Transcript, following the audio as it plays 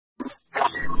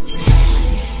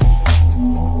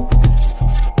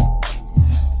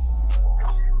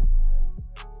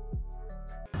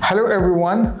Hello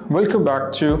everyone, welcome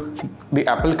back to the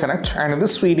Apple Connect, and in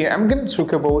this video I'm going to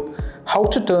talk about how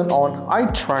to turn on eye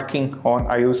tracking on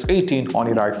iOS 18 on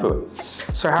your iPhone.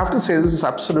 So I have to say this is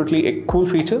absolutely a cool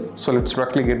feature, so let's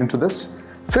directly get into this.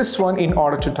 First one, in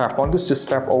order to tap on this, just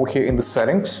tap over here in the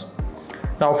settings.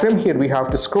 Now from here we have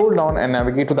to scroll down and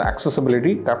navigate to the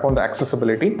accessibility, tap on the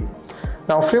accessibility.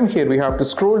 Now from here we have to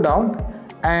scroll down,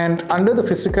 and under the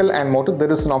physical and motor there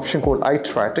is an option called eye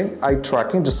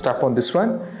tracking. Just tap on this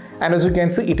one, and as you can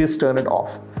see it is turned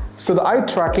off. So the eye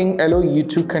tracking allows you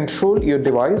to control your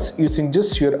device using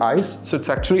just your eyes. So it's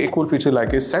actually a cool feature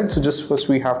like I said. So just first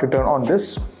we have to turn on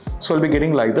this. So I'll be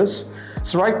getting like this.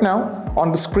 So right now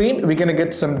on the screen we're gonna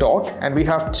get some dot, and we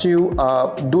have to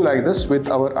do like this with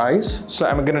our eyes. So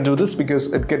I'm gonna do this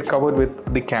because it get covered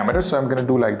with the camera, so I'm gonna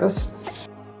do like this.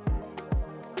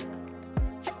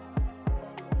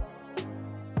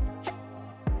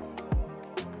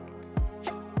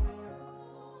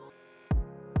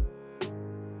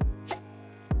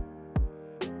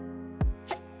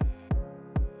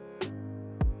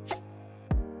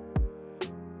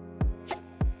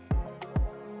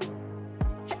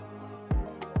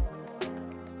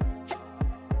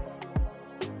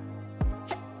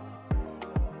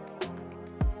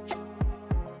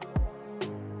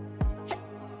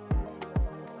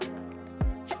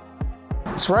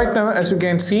 So right now, as you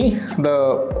can see,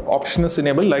 the option is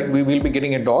enabled, like we will be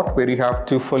getting a dot where you have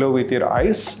to follow with your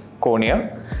eyes,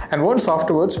 cornea. And once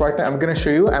afterwards, right now I'm going to show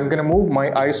you, I'm going to move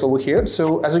my eyes over here.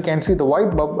 So as you can see, the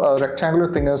white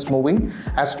rectangular thing is moving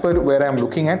as per where I'm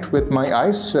looking at with my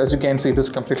eyes. So as you can see, it is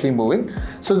completely moving.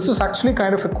 So this is actually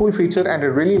kind of a cool feature, and I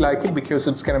really like it because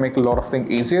it's going to make a lot of things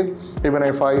easier. Even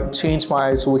if I change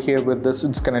my eyes over here with this,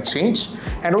 it's going to change.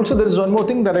 And also there is one more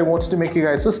thing that I wanted to make you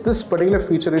guys is this particular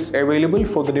feature is available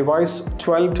for the device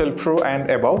 12 Pro and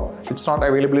above. It's not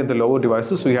available in the lower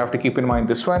devices, so you have to keep in mind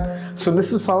this one. So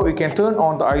this is how you can turn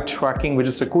on the eye tracking, which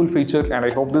is a cool feature, and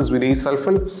I hope this video is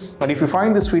helpful. But if you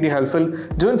find this video helpful,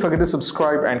 don't forget to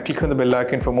subscribe and click on the bell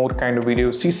icon for more kind of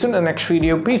videos. See you soon in the next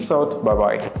video. Peace out. Bye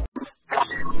bye.